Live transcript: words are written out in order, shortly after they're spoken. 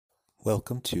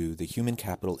Welcome to the Human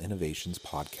Capital Innovations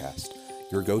Podcast,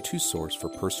 your go-to source for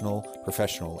personal,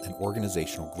 professional, and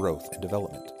organizational growth and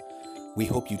development. We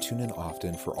hope you tune in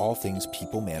often for all things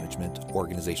people management,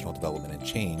 organizational development and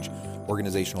change,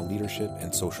 organizational leadership,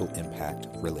 and social impact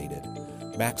related.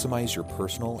 Maximize your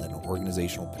personal and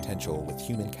organizational potential with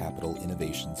Human Capital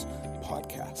Innovations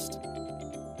Podcast.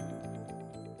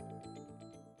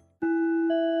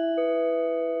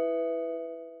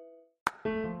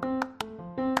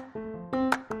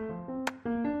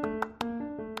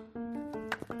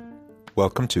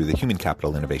 Welcome to the Human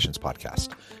Capital Innovations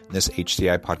Podcast. In this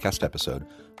HCI podcast episode,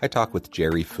 I talk with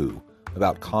Jerry Fu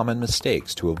about common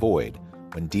mistakes to avoid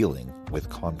when dealing with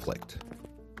conflict.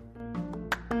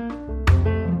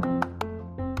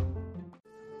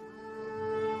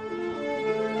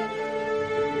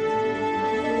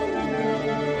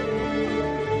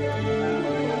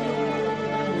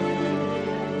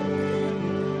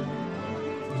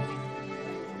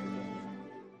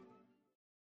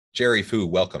 Jerry Fu,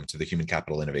 welcome to the Human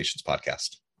Capital Innovations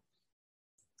Podcast.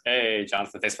 Hey,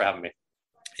 Jonathan. Thanks for having me.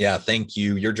 Yeah, thank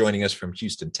you. You're joining us from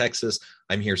Houston, Texas.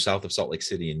 I'm here south of Salt Lake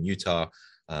City in Utah.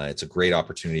 It's a great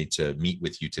opportunity to meet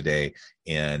with you today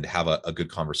and have a good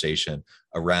conversation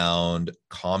around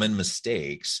common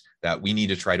mistakes that we need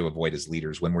to try to avoid as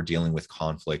leaders when we're dealing with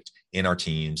conflict in our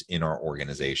teams, in our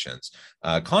organizations.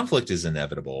 Conflict is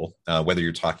inevitable, whether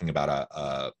you're talking about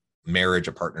a marriage,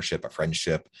 a partnership, a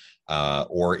friendship,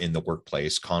 or in the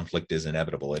workplace. Conflict is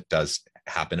inevitable. It does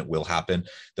happen. It will happen.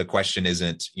 The question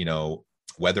isn't,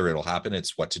 whether it'll happen,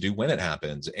 it's what to do when it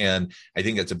happens. And I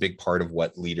think that's a big part of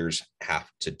what leaders have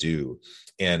to do.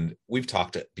 And we've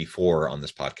talked before on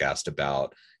this podcast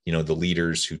about, the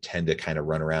leaders who tend to kind of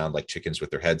run around like chickens with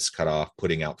their heads cut off,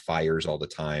 putting out fires all the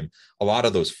time. A lot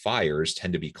of those fires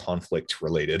tend to be conflict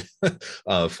related,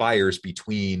 fires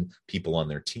between people on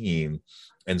their team.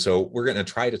 And so we're going to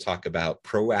try to talk about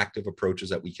proactive approaches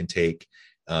that we can take,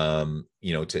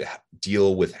 to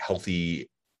deal with healthy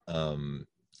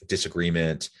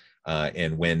disagreement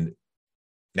and when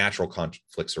natural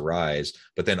conflicts arise,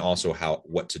 but then also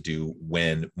what to do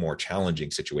when more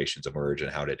challenging situations emerge and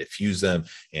how to diffuse them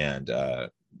and,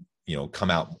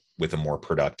 come out with a more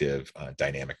productive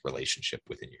dynamic relationship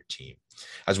within your team.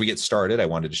 As we get started, I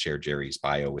wanted to share Jerry's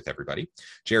bio with everybody.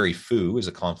 Jerry Fu is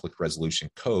a conflict resolution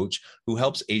coach who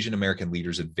helps Asian American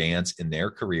leaders advance in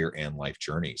their career and life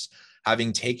journeys.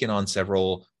 Having taken on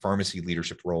several pharmacy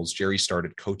leadership roles, Jerry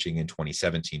started coaching in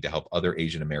 2017 to help other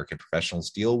Asian American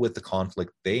professionals deal with the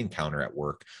conflict they encounter at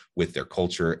work with their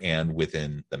culture and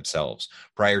within themselves.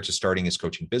 Prior to starting his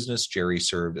coaching business, Jerry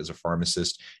served as a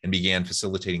pharmacist and began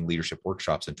facilitating leadership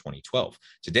workshops in 2012.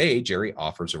 Today, Jerry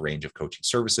offers a range of coaching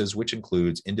services, which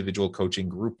includes individual coaching,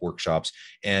 group workshops,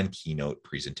 and keynote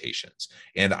presentations.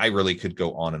 And I really could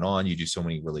go on and on. You do so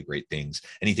many really great things.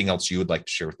 Anything else you would like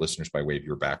to share with listeners by way of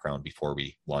your background before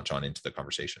we launch on into the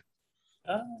conversation?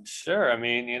 Sure. I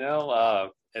mean,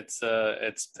 it's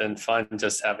been fun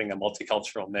just having a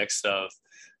multicultural mix of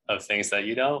things that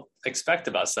you don't expect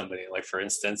about somebody. Like, for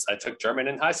instance, I took German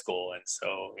in high school. And so,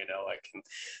 I can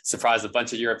surprise a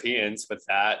bunch of Europeans with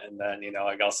that. And then,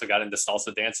 I also got into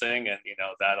salsa dancing, and,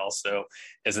 that also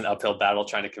is an uphill battle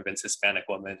trying to convince Hispanic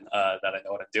women that I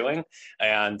know what I'm doing.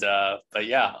 And,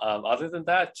 other than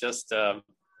that, just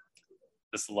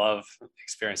love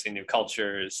experiencing new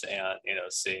cultures and,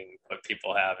 seeing what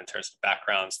people have in terms of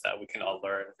backgrounds that we can all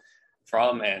learn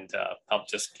from and help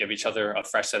just give each other a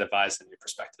fresh set of eyes and new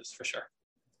perspectives, for sure.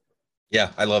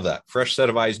 Yeah, I love that. Fresh set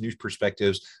of eyes, new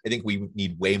perspectives. I think we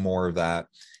need way more of that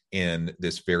in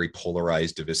this very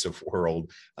polarized, divisive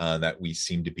world that we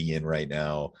seem to be in right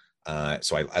now.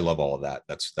 So I love all of that.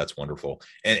 That's wonderful.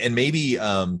 And maybe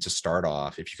to start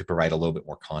off, if you could provide a little bit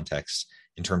more context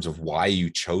in terms of why you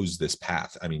chose this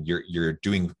path. I mean, you're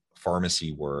doing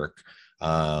pharmacy work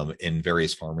in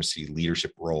various pharmacy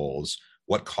leadership roles.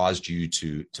 What caused you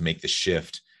to make the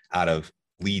shift out of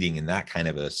leading in that kind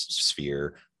of a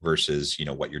sphere versus,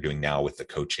 what you're doing now with the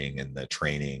coaching and the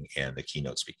training and the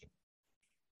keynote speaking?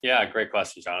 Yeah, great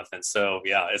question, Jonathan. So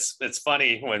yeah, it's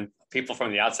funny when people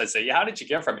from the outside say, "Yeah, how did you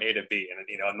get from A to B?" And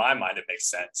in my mind, it makes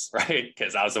sense, right?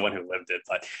 Because I was the one who lived it.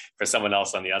 But for someone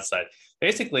else on the outside,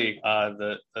 basically,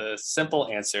 the simple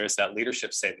answer is that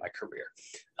leadership saved my career.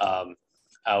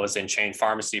 I was in chain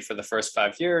pharmacy for the first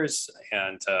 5 years,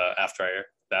 and after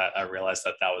that, I realized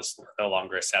that was no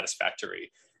longer a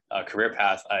satisfactory career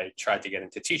path. I tried to get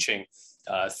into teaching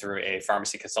through a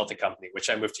pharmacy consulting company, which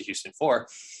I moved to Houston for.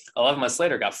 11 months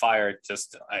later, got fired.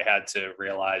 I had to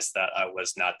realize that I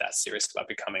was not that serious about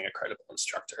becoming a credible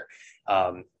instructor.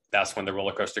 That's when the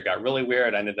roller coaster got really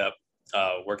weird. I ended up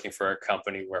working for a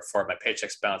company where 4 of my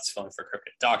paychecks bounced, filling for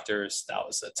crooked doctors. That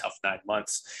was a tough 9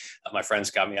 months. My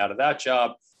friends got me out of that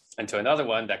job into another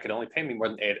one that could only pay me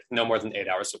no more than 8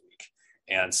 hours a week.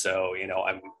 And so,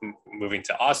 I'm moving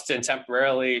to Austin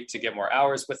temporarily to get more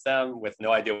hours with them with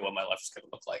no idea what my life is going to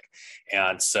look like.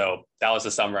 And so that was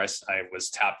the summer I was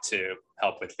tapped to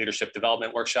help with leadership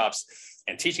development workshops,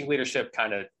 and teaching leadership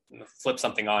kind of flipped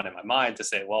something on in my mind to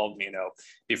say, well,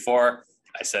 before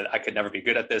I said I could never be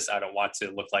good at this. I don't want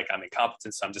to look like I'm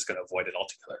incompetent, so I'm just going to avoid it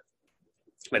altogether.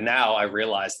 But now I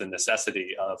realize the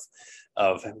necessity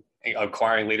of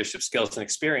acquiring leadership skills and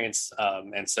experience.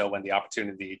 And so when the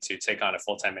opportunity to take on a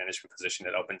full-time management position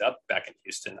had opened up back in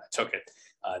Houston, I took it,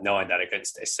 knowing that I couldn't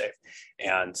stay safe.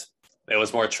 And it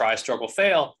was more try, struggle,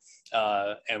 fail.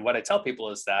 And what I tell people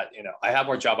is that, I have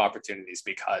more job opportunities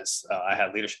because I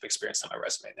have leadership experience on my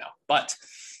resume now. But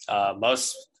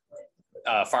most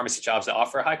pharmacy jobs that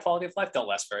offer a high quality of life don't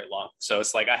last very long. So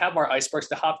it's like I have more icebergs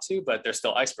to hop to, but they're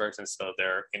still icebergs, and so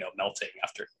they're melting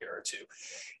after a year or two.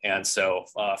 And so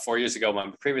 4 years ago, when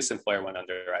my previous employer went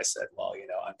under, I said, well,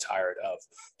 I'm tired of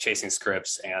chasing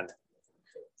scripts and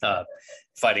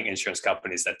fighting insurance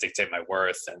companies that dictate my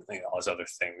worth and all those other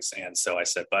things. And so I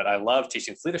said, but I love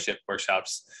teaching leadership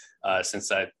workshops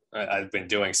since I've been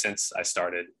doing since I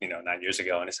started 9 years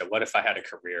ago. And I said, what if I had a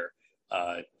career?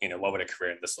 What would a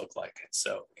career in this look like? And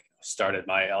so started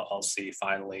my LLC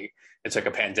finally. It took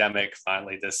a pandemic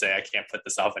finally to say, I can't put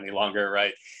this off any longer.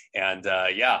 Right. And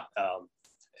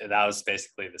that was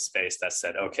basically the space that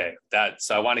said, okay,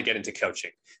 so I want to get into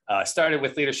coaching. Started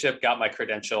with leadership, got my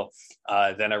credential.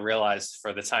 Then I realized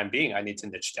for the time being, I need to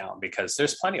niche down because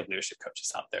there's plenty of leadership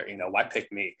coaches out there. Why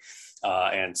pick me?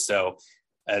 And so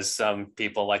as some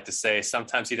people like to say,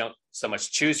 sometimes you don't so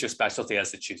much choose your specialty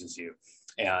as it chooses you.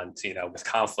 And, with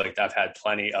conflict, I've had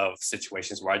plenty of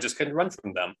situations where I just couldn't run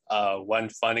from them. One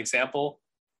fun example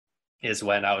is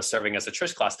when I was serving as a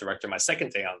church class director, my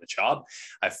second day on the job,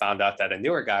 I found out that a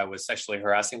newer guy was sexually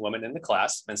harassing women in the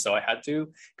class. And so I had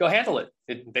to go handle it.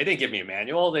 They didn't give me a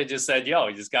manual. They just said, yo,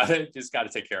 you just gotta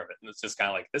take care of it. And it's just kind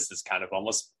of like, this is kind of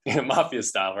almost mafia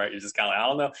style, right? You're just kind of like, I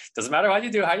don't know. Doesn't matter how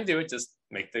you do it, just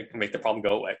make the problem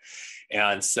go away.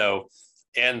 And so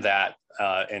in that,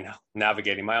 in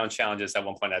navigating my own challenges, at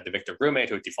one point I had to evict a roommate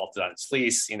who defaulted on his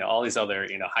lease, all these other,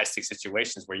 high stakes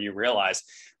situations where you realize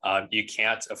you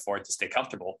can't afford to stay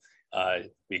comfortable and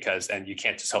you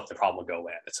can't just hope the problem will go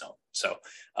away on its own. So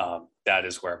that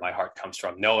is where my heart comes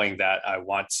from, knowing that I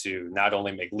want to not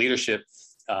only make leadership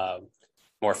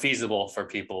more feasible for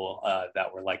people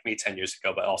that were like me 10 years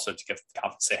ago, but also to give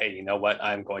confidence, say, hey, you know what,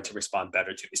 I'm going to respond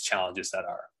better to these challenges that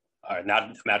are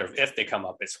not a matter of if they come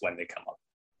up, it's when they come up.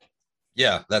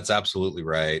 Yeah, that's absolutely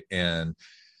right. And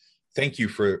thank you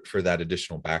for that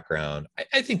additional background.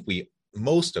 I think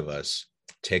most of us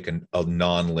take a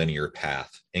non-linear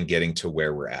path in getting to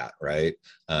where we're at, right?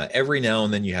 Every now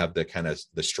and then you have the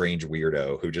strange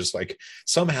weirdo who just like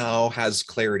somehow has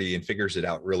clarity and figures it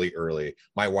out really early.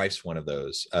 My wife's one of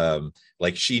those.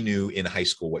 Like she knew in high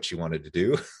school what she wanted to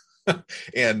do.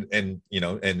 and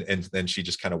then she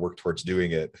just kind of worked towards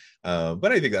doing it.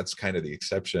 But I think that's kind of the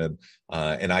exception.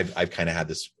 And I've kind of had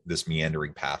this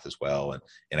meandering path as well.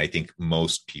 And I think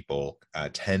most people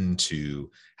tend to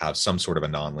have some sort of a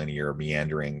nonlinear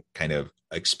meandering kind of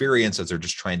experience as they're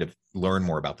just trying to learn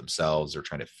more about themselves. They're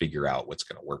trying to figure out what's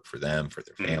going to work for them, for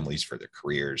their families, for their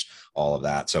careers, all of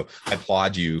that. So I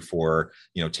applaud you for,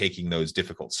 taking those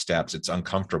difficult steps. It's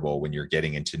uncomfortable when you're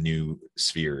getting into new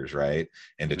spheres, right?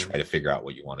 And to try to figure out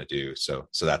what you want to do. So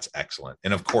that's excellent.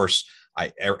 And of course,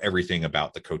 everything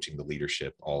about the coaching, the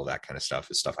leadership, all of that kind of stuff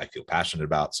is stuff I feel passionate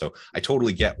about. So I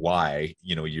totally get why,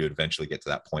 you eventually get to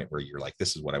that point where you're like,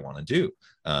 this is what I want to do.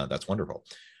 That's wonderful.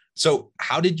 So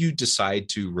how did you decide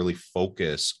to really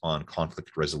focus on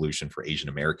conflict resolution for Asian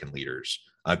American leaders?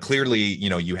 Clearly,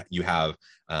 you have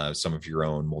some of your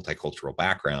own multicultural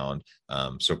background.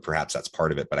 So perhaps that's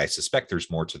part of it, but I suspect there's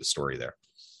more to the story there.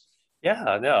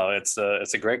 Yeah, no, it's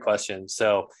a great question.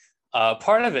 So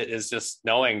part of it is just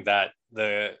knowing that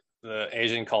the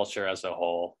Asian culture as a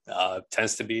whole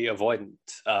tends to be avoidant,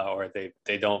 or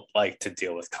they don't like to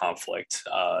deal with conflict,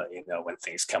 when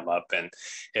things come up. And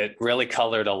it really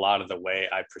colored a lot of the way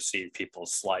I perceive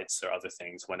people's slights or other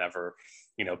things whenever,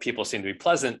 people seem to be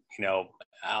pleasant,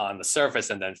 on the surface,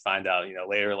 and then find out,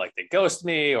 later, like they ghost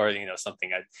me or,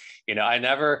 something. I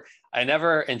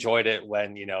never enjoyed it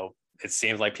when, it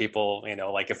seems like people,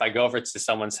 like if I go over to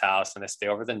someone's house and I stay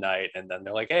over the night and then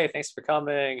they're like, hey, thanks for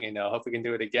coming, hope we can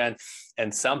do it again.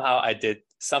 And somehow I did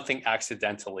something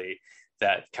accidentally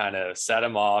that kind of set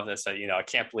him off. That said, I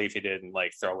can't believe he didn't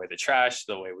like throw away the trash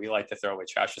the way we like to throw away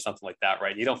trash or something like that,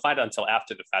 right? You don't find it until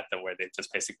after the fact that where they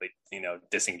just basically,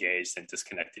 disengaged and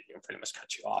disconnected you and pretty much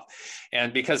cut you off.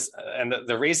 And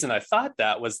the reason I thought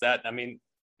that was that, I mean,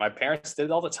 my parents did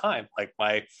it all the time. Like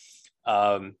I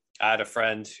had a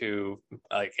friend who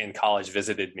like in college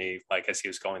visited me, like as he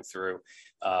was going through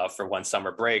for one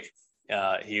summer break.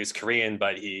 He was Korean,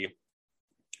 but he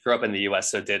grew up in the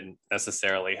US, so didn't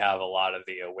necessarily have a lot of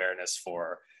the awareness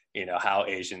for, how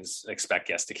Asians expect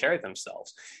guests to carry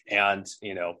themselves. And,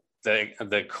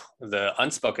 the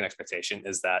unspoken expectation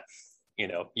is that,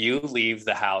 you leave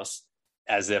the house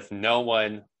as if no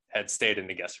one had stayed in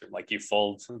the guest room. Like you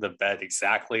fold the bed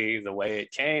exactly the way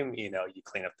it came, you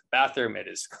clean up the bathroom, it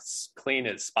is clean,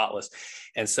 it's spotless.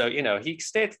 And so, he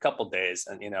stayed a couple of days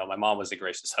and, my mom was a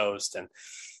gracious host. And,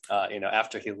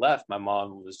 after he left, my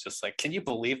mom was just like, can you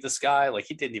believe this guy? Like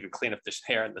he didn't even clean up the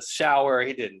hair in the shower.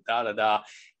 He didn't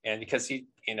And because he,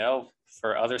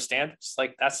 for other standards,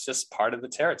 like that's just part of the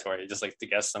territory. Just like the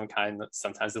guests,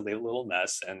 sometimes they leave a little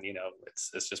mess, and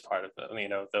it's just part of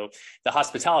the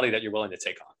hospitality that you're willing to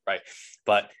take on, right?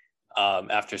 But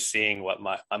after seeing what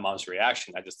my mom's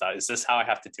reaction, I just thought, is this how I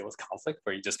have to deal with conflict,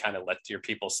 where you just kind of let your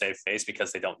people save face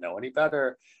because they don't know any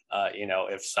better?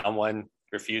 If someone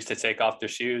refused to take off their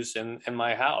shoes in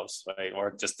my house, right?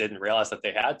 Or just didn't realize that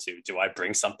they had to, do I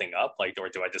bring something up? Or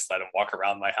do I just let them walk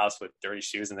around my house with dirty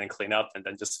shoes and then clean up and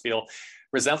then just feel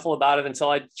resentful about it until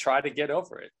I try to get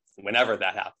over it, whenever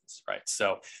that happens, right?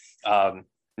 So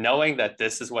knowing that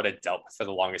this is what I dealt with for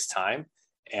the longest time,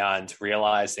 and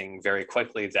realizing very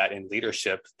quickly that in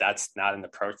leadership, that's not an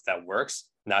approach that works,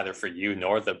 neither for you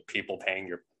nor the people paying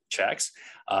your checks.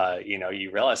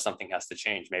 You realize something has to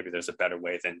change. Maybe there's a better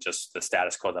way than just the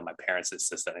status quo that my parents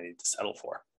insist that I need to settle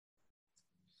for.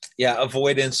 Yeah,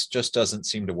 avoidance just doesn't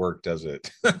seem to work, does it?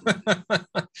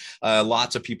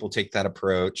 Lots of people take that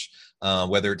approach,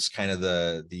 whether it's kind of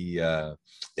the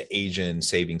Asian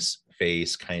savings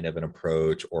face kind of an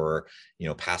approach, or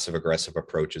passive aggressive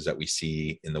approaches that we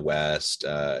see in the West.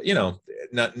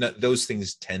 Those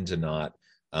things tend to not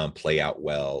play out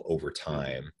well over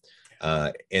time,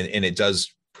 and it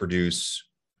does produce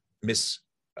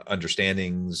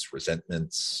misunderstandings,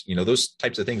 resentments, those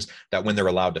types of things that when they're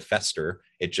allowed to fester,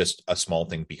 a small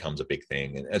thing becomes a big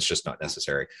thing, and it's just not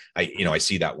necessary. I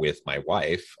see that with my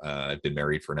wife. I've been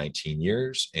married for 19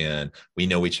 years and we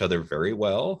know each other very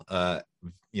well.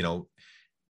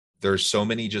 There's so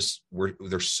many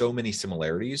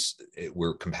similarities.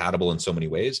 We're compatible in so many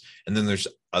ways. And then there's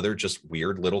other just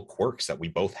weird little quirks that we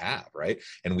both have, right?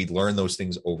 And we learn those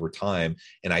things over time.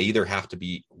 And I either have to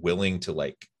be willing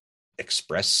to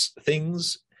express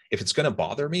things. If it's going to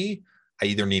bother me, I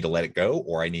either need to let it go,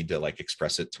 or I need to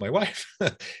express it to my wife.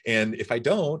 And if I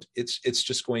don't, it's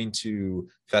just going to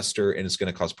fester and it's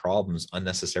going to cause problems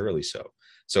unnecessarily.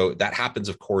 So that happens,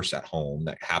 of course, at home.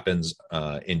 That happens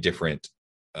in different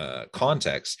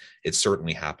contexts. It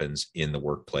certainly happens in the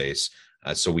workplace.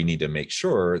 So we need to make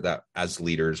sure that as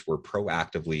leaders, we're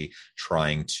proactively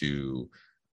trying to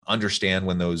understand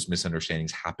when those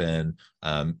misunderstandings happen,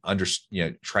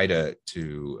 try to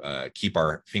keep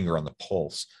our finger on the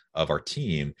pulse of our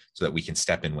team so that we can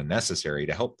step in when necessary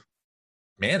to help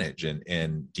manage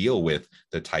and deal with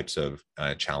the types of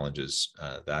challenges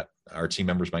that our team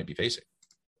members might be facing.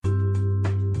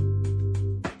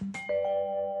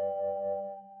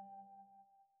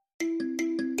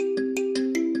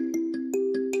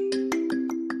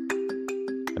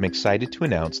 I'm excited to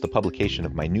announce the publication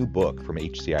of my new book from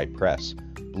HCI Press,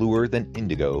 Bluer Than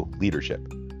Indigo Leadership: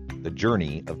 The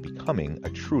Journey of Becoming a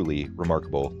Truly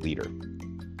Remarkable Leader.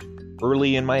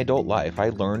 Early in my adult life, I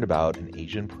learned about an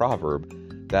Asian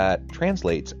proverb that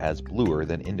translates as bluer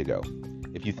than indigo.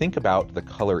 If you think about the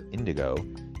color indigo,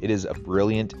 it is a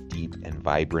brilliant, deep, and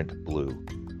vibrant blue,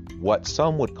 what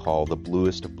some would call the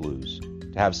bluest of blues.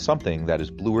 To have something that is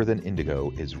bluer than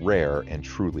indigo is rare and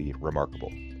truly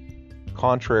remarkable.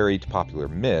 Contrary to popular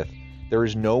myth, there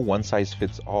is no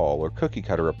one-size-fits-all or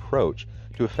cookie-cutter approach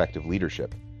to effective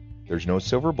leadership. There's no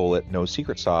silver bullet, no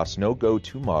secret sauce, no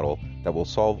go-to model that will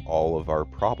solve all of our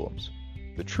problems.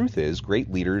 The truth is,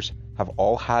 great leaders have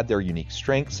all had their unique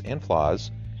strengths and flaws,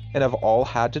 and have all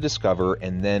had to discover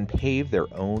and then pave their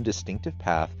own distinctive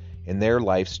path in their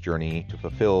life's journey to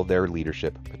fulfill their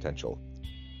leadership potential.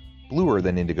 Bluer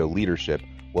Than Indigo Leadership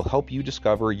will help you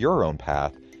discover your own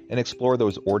path and explore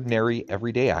those ordinary,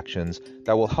 everyday actions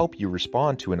that will help you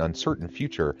respond to an uncertain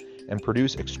future and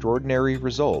produce extraordinary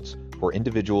results for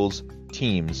individuals,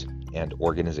 teams, and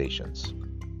organizations.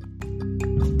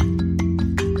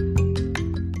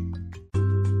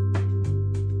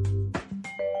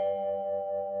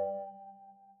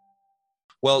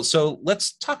 Well, so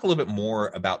let's talk a little bit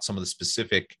more about some of the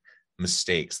specific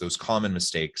mistakes, those common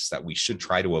mistakes that we should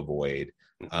try to avoid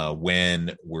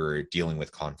when we're dealing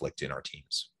with conflict in our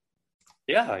teams.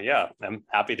 Yeah. I'm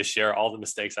happy to share all the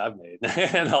mistakes I've made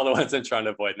and all the ones I'm trying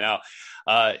to avoid now.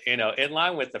 In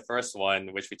line with the first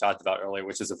one, which we talked about earlier,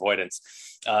 which is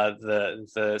avoidance.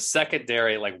 The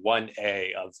secondary, like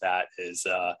 1A of that is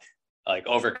like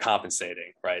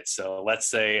overcompensating, right? So let's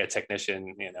say a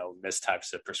technician,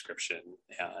 mistypes a prescription.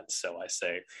 And so I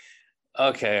say,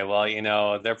 okay,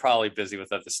 well, they're probably busy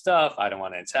with other stuff. I don't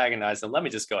want to antagonize them. Let me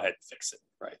just go ahead and fix it,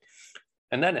 right?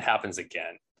 And then it happens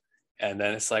again. And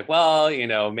then it's like, well,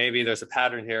 maybe there's a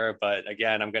pattern here, but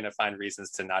again, I'm going to find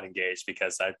reasons to not engage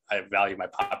because I value my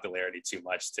popularity too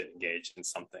much to engage in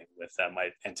something with that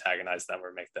might antagonize them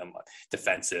or make them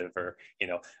defensive or,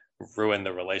 ruin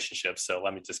the relationship. So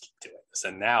let me just keep doing this.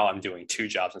 And now I'm doing 2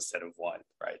 jobs instead of 1,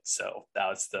 right? So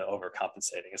that's the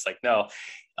overcompensating. It's like, no,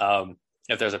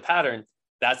 if there's a pattern,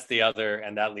 that's the other,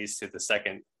 and that leads to the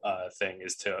second thing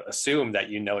is to assume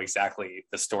that exactly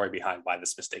the story behind why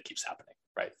this mistake keeps happening,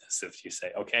 right? So if you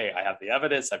say, okay, I have the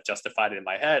evidence, I've justified it in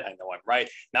my head, I know I'm right,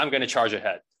 now I'm going to charge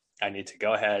ahead. I need to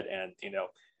go ahead and,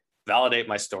 validate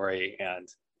my story and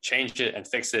change it and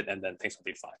fix it, and then things will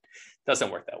be fine.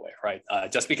 Doesn't work that way, right?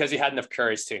 Just because you had enough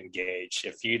courage to engage,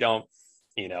 if you don't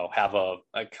have a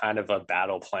kind of a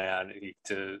battle plan,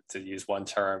 to use one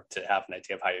term, to have an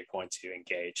idea of how you're going to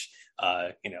engage.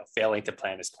 Failing to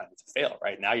plan is planning to fail,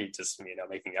 right? Now you're just,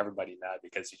 making everybody mad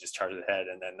because you just charged ahead,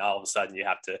 and then all of a sudden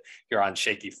you're on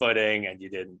shaky footing and you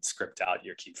didn't script out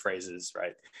your key phrases,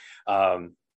 right?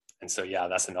 And so, yeah,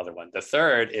 that's another one. The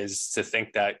third is to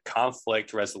think that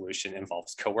conflict resolution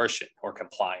involves coercion or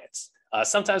compliance.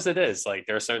 Sometimes it is. Like,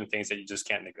 there are certain things that you just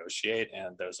can't negotiate,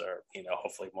 and those are,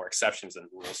 hopefully more exceptions than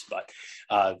rules. But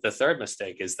the third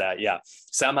mistake is that,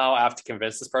 somehow I have to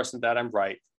convince this person that I'm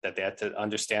right, that they have to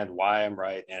understand why I'm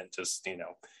right, and just,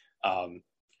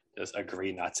 just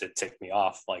agree not to tick me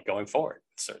off, like, going forward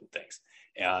with certain things.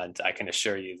 And I can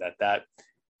assure you that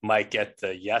might get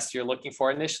the yes you're looking for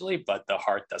initially, but the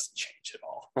heart doesn't change at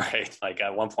all, right? Like,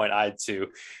 at one point I had to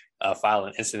file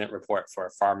an incident report for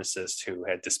a pharmacist who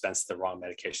had dispensed the wrong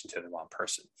medication to the wrong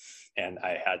person. And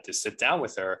I had to sit down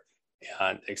with her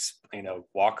and,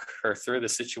 walk her through the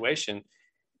situation,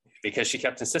 because she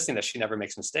kept insisting that she never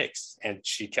makes mistakes. And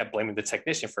she kept blaming the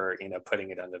technician for, putting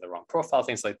it under the wrong profile,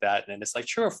 things like that. And it's like,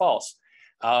 true or false?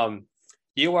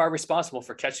 You are responsible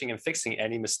for catching and fixing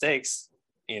any mistakes,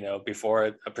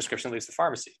 before a prescription leaves the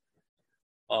pharmacy.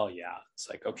 Oh yeah. It's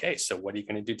like, okay, so what are you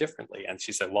going to do differently? And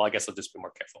she said, well, I guess I'll just be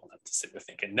more careful. And I'm just sitting there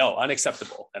thinking, no,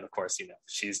 unacceptable. And of course, her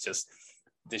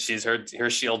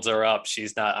shields are up.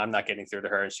 I'm not getting through to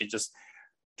her. And she just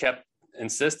kept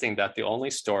insisting that the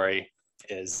only story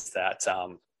is that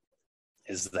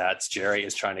Jerry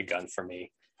is trying to gun for me.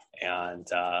 And,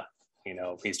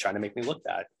 he's trying to make me look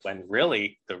bad, when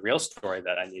really the real story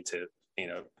that I need to,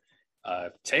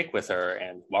 take with her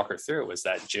and walk her through was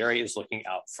that Jerry is looking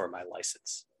out for my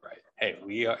license, right? Hey,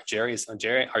 Jerry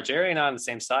and I on the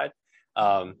same side?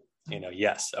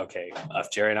 Yes. Okay.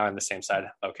 If Jerry and I are on the same side,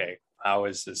 okay. How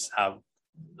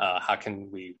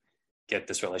can we get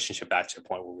this relationship back to a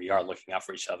point where we are looking out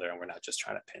for each other and we're not just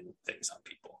trying to pin things on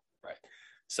people, right?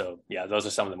 So yeah, those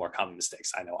are some of the more common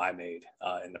mistakes I know I made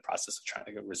in the process of trying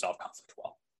to resolve conflict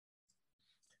well.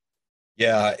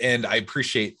 Yeah, and I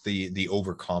appreciate the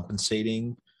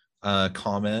overcompensating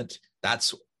comment.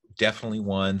 That's definitely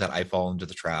one that I fall into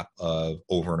the trap of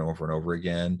over and over and over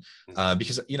again,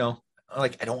 because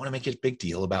like, I don't want to make a big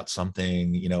deal about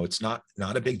something. It's not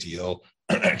a big deal.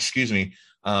 Excuse me.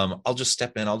 I'll just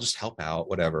step in. I'll just help out.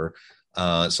 Whatever.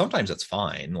 Sometimes that's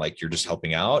fine. Like, you're just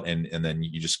helping out, and then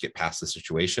you just get past the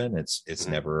situation. It's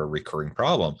never a recurring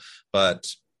problem. But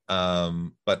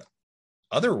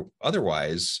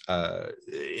otherwise,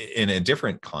 in a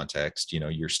different context,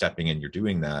 you're stepping in, you're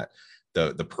doing that.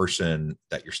 The person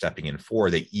that you're stepping in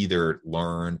for, they either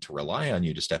learn to rely on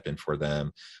you to step in for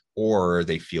them, or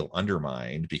they feel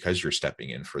undermined because you're stepping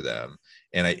in for them.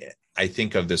 And I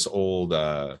think of this old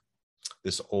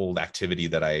activity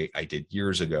that I did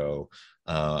years ago.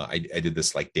 I did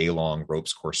this like day-long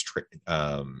ropes course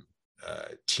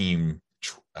team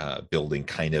building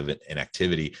kind of an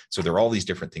activity. So there are all these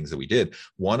different things that we did.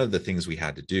 One of the things we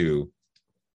had to do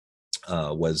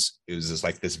was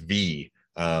this V.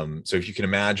 So if you can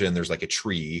imagine, there's like a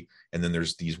tree, and then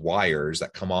there's these wires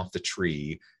that come off the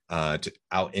tree out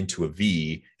into a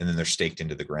V, and then they're staked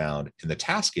into the ground. And the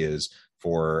task is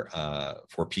for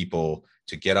people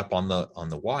to get up on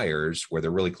the wires where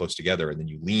they're really close together, and then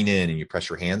you lean in and you press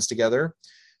your hands together,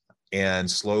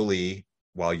 and slowly,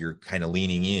 while you're kind of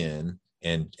leaning in,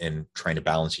 and trying to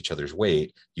balance each other's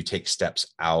weight, you take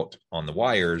steps out on the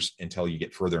wires until you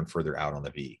get further and further out on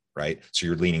the V, right? So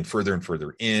you're leaning further and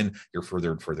further in, you're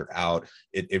further and further out.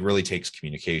 It really takes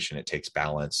communication. It takes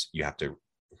balance. You have to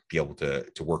be able to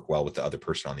work well with the other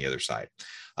person on the other side.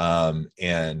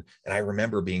 And I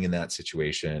remember being in that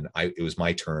situation. It was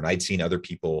my turn. I'd seen other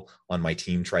people on my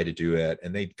team try to do it,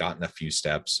 and they'd gotten a few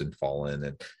steps and fallen.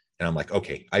 And I'm like,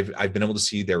 okay, I've been able to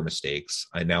see their mistakes.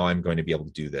 Now I'm going to be able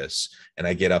to do this. And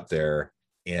I get up there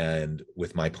and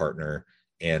with my partner,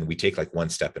 and we take like one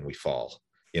step and we fall,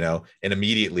 and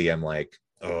immediately I'm like,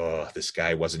 oh, this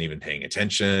guy wasn't even paying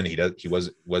attention. He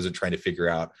wasn't trying to figure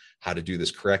out how to do this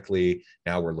correctly.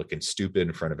 Now we're looking stupid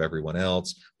in front of everyone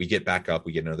else. We get back up,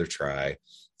 we get another try.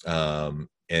 And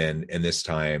this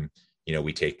time,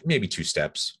 we take maybe 2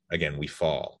 steps. Again, we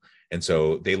fall. And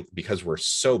so because we're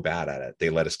so bad at it,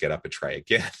 they let us get up and try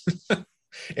again.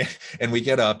 And we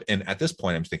get up. And at this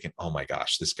point, I'm thinking, oh my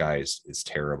gosh, this guy is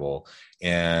terrible.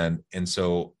 And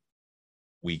so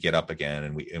we get up again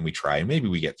and we try, and maybe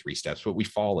we get 3 steps, but we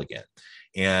fall again.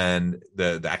 And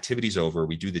the activity's over.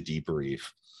 We do the debrief,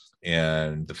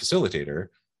 and the facilitator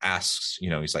asks,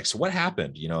 he's like, so what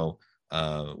happened,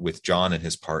 with John and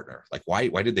his partner? Like, why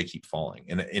did they keep falling?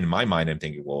 And in my mind, I'm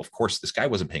thinking, well, of course, this guy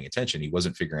wasn't paying attention. He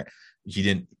wasn't figuring, he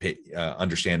didn't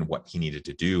understand what he needed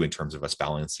to do in terms of us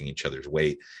balancing each other's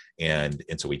weight. And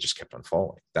so we just kept on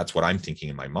falling. That's what I'm thinking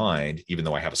in my mind, even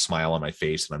though I have a smile on my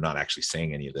face and I'm not actually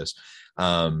saying any of this.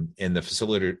 And the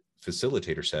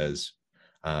facilitator says,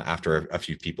 after a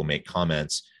few people make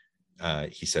comments,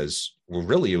 he says, well,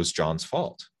 really, it was John's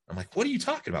fault. I'm like, what are you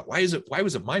talking about? Why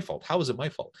was it my fault? How was it my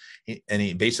fault? And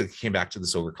he basically came back to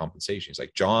this overcompensation. He's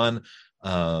like, John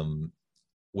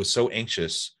was so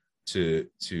anxious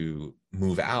to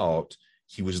move out.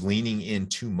 He was leaning in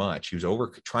too much. He was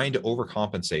trying to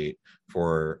overcompensate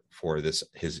for this,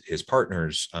 his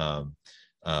partner's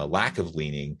lack of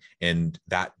leaning. And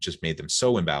that just made them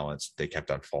so imbalanced. They kept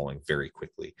on falling very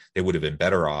quickly. They would have been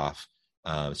better off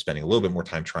spending a little bit more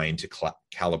time trying to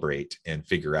calibrate and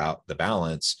figure out the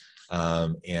balance.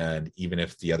 And even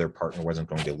if the other partner wasn't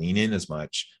going to lean in as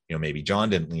much, maybe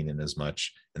John didn't lean in as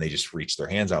much and they just reached their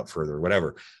hands out further or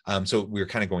whatever. So we were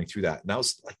kind of going through that. And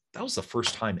that was the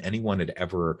first time anyone had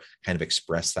ever kind of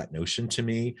expressed that notion to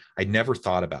me. I'd never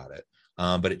thought about it,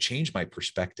 but it changed my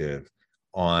perspective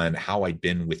on how I'd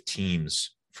been with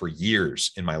teams for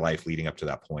years in my life leading up to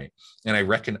that point. And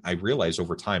I realized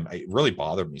over time, it really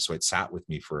bothered me. So it sat with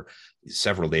me for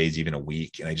several days, even a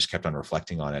week. And I just kept on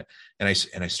reflecting on it. And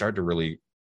I started to really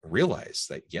realize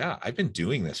that, yeah, I've been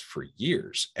doing this for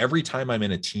years. Every time I'm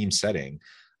in a team setting,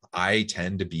 I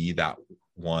tend to be that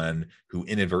one who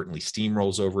inadvertently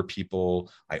steamrolls over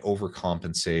people. I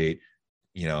overcompensate,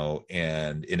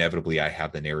 and inevitably I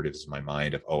have the narratives in my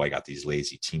mind of, oh, I got these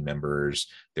lazy team members.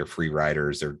 They're free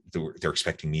riders. They're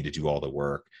expecting me to do all the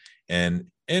work. And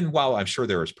while I'm sure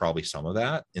there was probably some of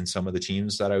that in some of the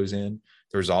teams that I was in,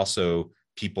 there's also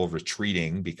people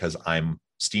retreating because I'm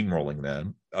steamrolling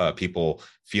them, people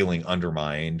feeling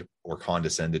undermined or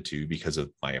condescended to because of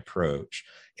my approach.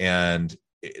 And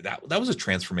that was a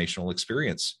transformational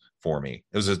experience for me.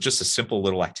 It was just a simple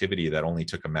little activity that only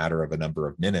took a matter of a number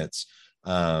of minutes.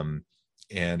 And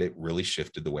it really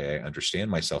shifted the way I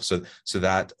understand myself. So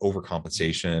that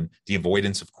overcompensation, the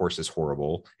avoidance, of course, is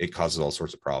horrible. It causes all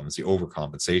sorts of problems. The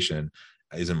overcompensation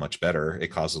isn't much better. It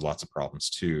causes lots of problems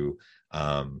too.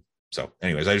 So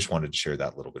anyways, I just wanted to share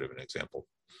that little bit of an example.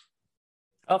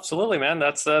 Absolutely, man.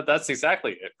 That's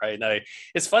exactly it, right? And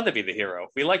it's fun to be the hero.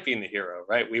 We like being the hero,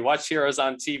 right? We watch heroes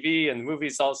on TV and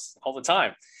movies all the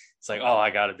time. It's like, oh, I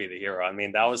got to be the hero. I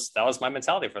mean, that was my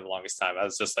mentality for the longest time. I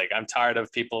was just like, I'm tired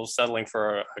of people settling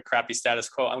for a crappy status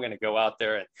quo. I'm going to go out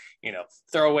there and,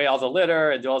 throw away all the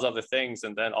litter and do all those other things.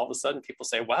 And then all of a sudden people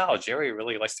say, wow, Jerry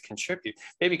really likes to contribute.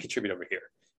 Maybe contribute over here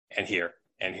and here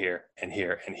and here and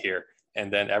here and here.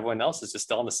 And then everyone else is just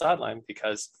still on the sideline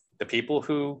because the people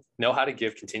who know how to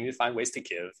give continue to find ways to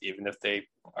give, even if they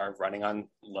are running on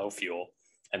low fuel.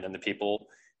 And then the people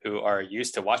who are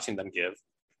used to watching them give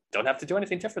don't have to do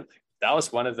anything differently. That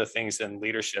was one of the things in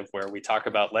leadership where we talk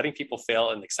about letting people fail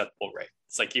at an acceptable rate.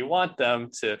 It's like you want them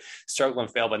to struggle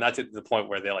and fail, but not to the point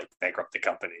where they like bankrupt the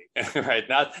company, right?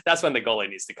 That's when the goalie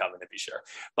needs to come in to be sure.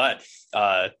 But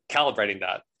calibrating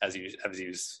that as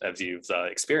you've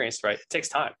experienced, right? It takes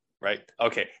time, right?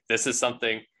 Okay, this is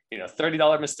something,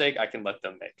 $30 mistake I can let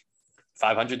them make.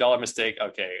 $500 mistake,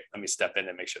 okay, let me step in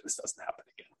and make sure this doesn't happen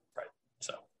again, right?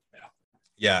 So, yeah.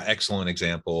 Yeah, excellent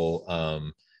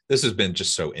example. This has been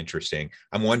just so interesting.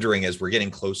 I'm wondering, as we're getting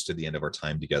close to the end of our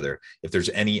time together, if there's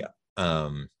any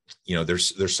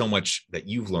there's so much that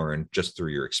you've learned just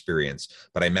through your experience,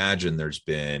 but I imagine there's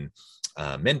been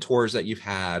mentors that you've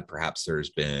had. Perhaps there's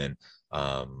been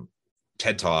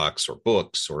TED Talks or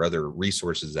books or other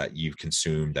resources that you've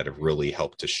consumed that have really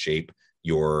helped to shape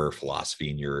your philosophy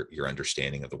and your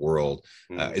understanding of the world.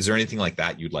 Is there anything like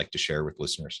that you'd like to share with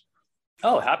listeners?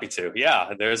 Oh, happy to.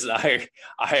 Yeah,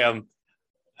 I am.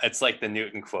 It's like the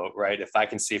Newton quote, right? If I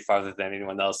can see farther than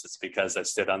anyone else, it's because I've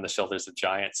stood on the shoulders of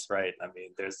giants, right? I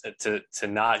mean, there's to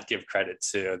not give credit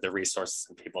to the resources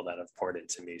and people that have poured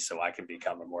into me so I can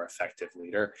become a more effective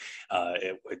leader.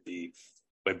 It would be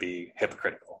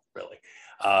hypocritical, really.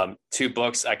 2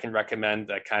 books I can recommend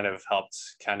that kind of helped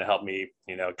me,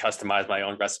 customize my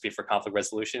own recipe for conflict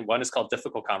resolution. One is called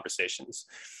Difficult Conversations.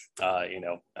 I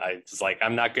was like,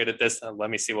 I'm not good at this.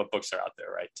 Let me see what books are out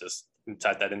there, right? Just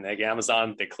type that in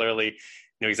Amazon. They clearly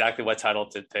knew exactly what title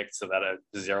to pick so that I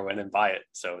zero in and buy it.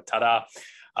 So ta-da.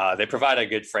 They provide a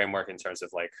good framework in terms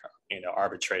of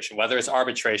arbitration, whether it's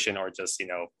arbitration or just,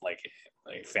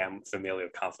 familial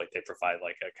conflict. They provide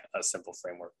like a simple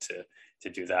framework to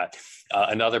do that.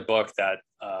 Another book that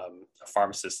a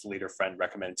pharmacist leader friend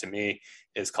recommended to me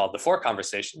is called The 4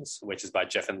 Conversations, which is by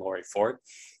Jeff and Lori Ford.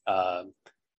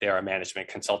 They are a management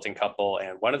consulting couple.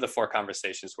 And one of the 4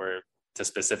 conversations were to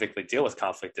specifically deal with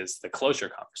conflict is the closure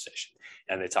conversation.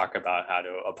 And they talk about how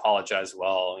to apologize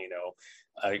well,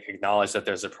 acknowledge that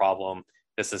there's a problem.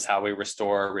 This is how we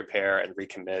restore, repair, and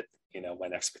recommit,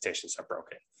 when expectations are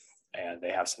broken. And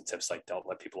they have some tips like don't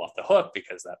let people off the hook,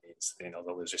 because that means,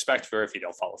 they'll lose respect for if you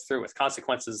don't follow through with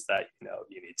consequences that,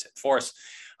 you need to enforce.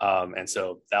 And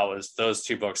so those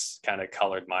 2 books kind of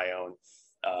colored my own,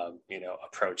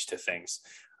 approach to things.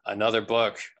 Another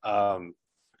book,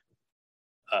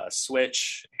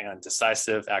 Switch and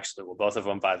Decisive, actually, both of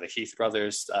them by the Heath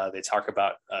brothers. They talk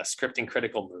about scripting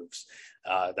critical moves.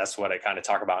 That's what I kind of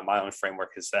talk about in my own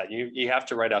framework, is that you have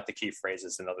to write out the key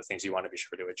phrases and other things you want to be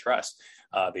sure to address,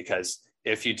 because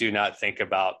if you do not think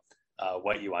about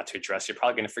what you want to address, you're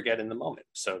probably going to forget in the moment.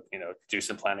 So, do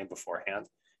some planning beforehand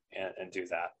and do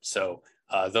that. So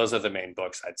those are the main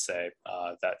books I'd say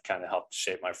that kind of helped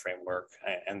shape my framework,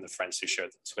 and the friends who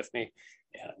shared this with me.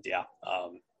 And yeah,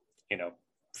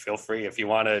 feel free, if you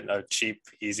want a cheap,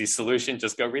 easy solution,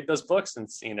 just go read those books and,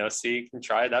 see, you can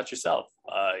try it out yourself.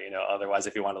 Otherwise,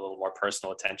 if you want a little more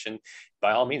personal attention,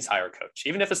 by all means, hire a coach.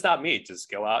 Even if it's not me,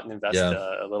 just go out and invest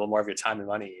a little more of your time and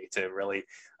money to really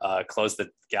close the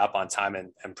gap on time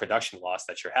and production loss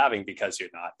that you're having because you're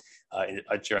not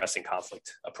addressing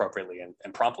conflict appropriately and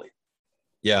promptly.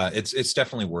 Yeah, it's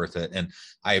definitely worth it. And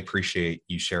I appreciate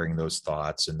you sharing those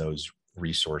thoughts and those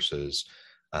resources.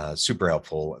 Super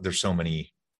helpful. There's so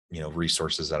many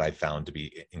resources that I've found to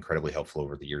be incredibly helpful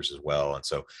over the years as well. And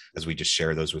so as we just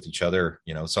share those with each other,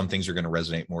 some things are going to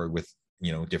resonate more with,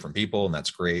 different people, and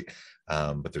that's great.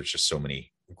 But there's just so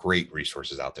many great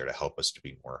resources out there to help us to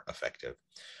be more effective.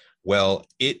 Well,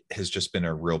 it has just been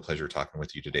a real pleasure talking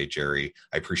with you today, Jerry.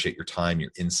 I appreciate your time,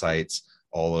 your insights,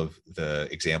 all of the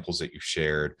examples that you've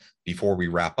shared. Before we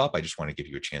wrap up, I just want to give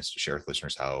you a chance to share with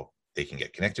listeners how they can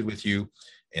get connected with you,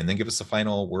 and then give us the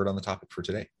final word on the topic for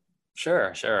today.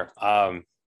 Sure.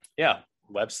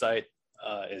 Website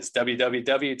is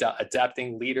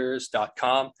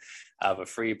www.adaptingleaders.com. I have a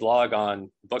free blog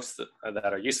on books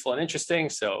that are useful and interesting.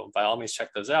 So by all means,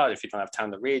 check those out. If you don't have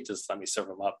time to read, just let me serve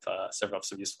up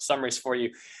some useful summaries for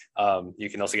you. You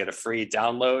can also get a free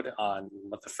download on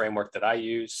the framework that I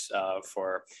use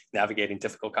for navigating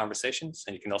difficult conversations.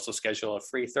 And you can also schedule a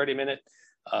free 30-minute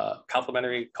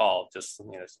complimentary call. Just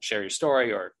share your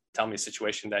story or tell me a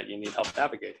situation that you need help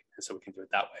navigating, and so we can do it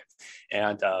that way.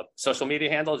 And social media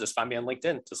handle, just find me on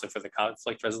LinkedIn. Just look for the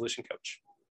Conflict Resolution Coach.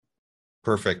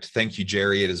 Perfect. Thank you,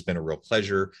 Jerry. It has been a real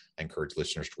pleasure. I encourage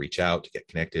listeners to reach out, to get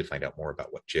connected, find out more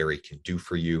about what Jerry can do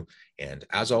for you. And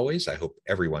as always, I hope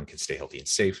everyone can stay healthy and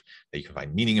safe, that you can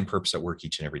find meaning and purpose at work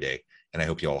each and every day. And I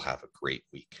hope you all have a great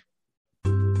week.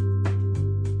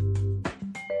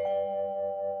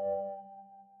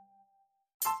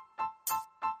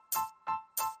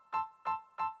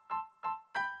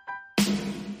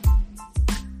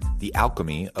 The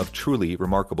alchemy of truly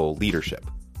remarkable leadership.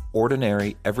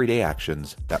 Ordinary, everyday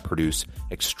actions that produce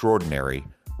extraordinary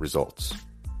results.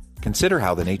 Consider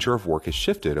how the nature of work has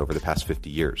shifted over the past 50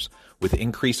 years. With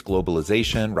increased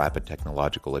globalization, rapid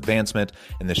technological advancement,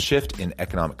 and the shift in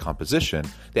economic composition,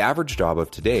 the average job of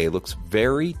today looks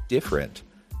very different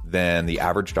than the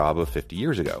average job of 50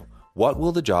 years ago. What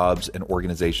will the jobs and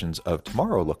organizations of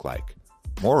tomorrow look like?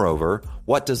 Moreover,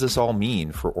 what does this all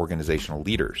mean for organizational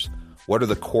leaders? What are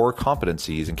the core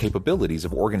competencies and capabilities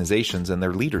of organizations and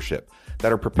their leadership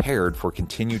that are prepared for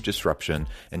continued disruption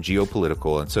and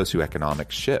geopolitical and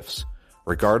socioeconomic shifts?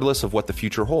 Regardless of what the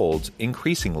future holds,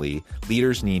 increasingly,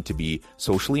 leaders need to be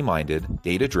socially minded,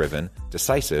 data-driven,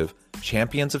 decisive,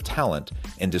 champions of talent,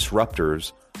 and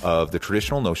disruptors of the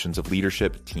traditional notions of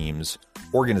leadership, teams,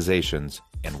 organizations,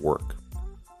 and work.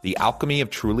 The alchemy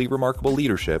of truly remarkable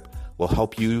leadership will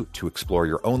help you to explore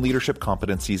your own leadership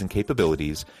competencies and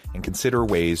capabilities and consider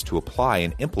ways to apply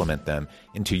and implement them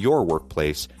into your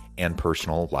workplace and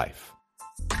personal life.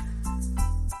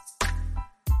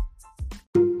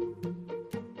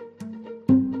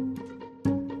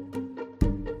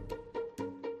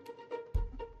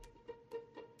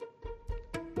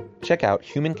 Check out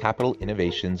Human Capital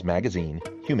Innovations magazine,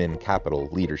 Human Capital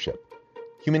Leadership.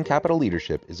 Human Capital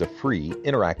Leadership is a free,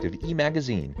 interactive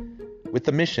e-magazine with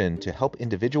the mission to help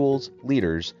individuals,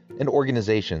 leaders, and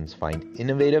organizations find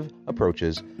innovative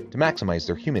approaches to maximize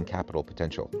their human capital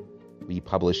potential. We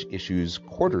publish issues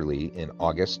quarterly in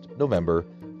August, November,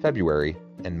 February,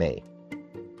 and May.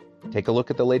 Take a look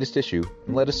at the latest issue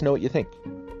and let us know what you think.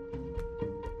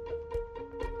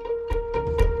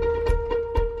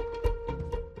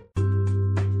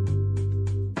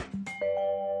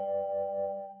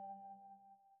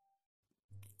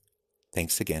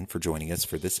 Thanks again for joining us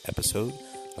for this episode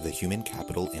of the Human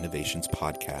Capital Innovations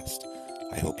Podcast.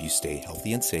 I hope you stay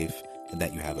healthy and safe and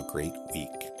that you have a great week.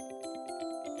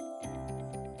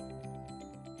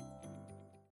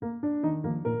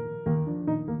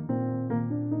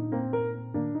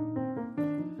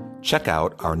 Check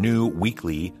out our new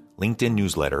weekly LinkedIn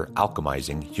newsletter,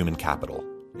 Alchemizing Human Capital,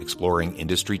 exploring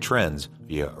industry trends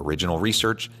via original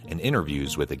research and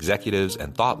interviews with executives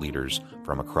and thought leaders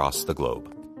from across the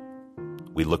globe.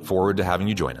 We look forward to having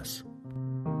you join us.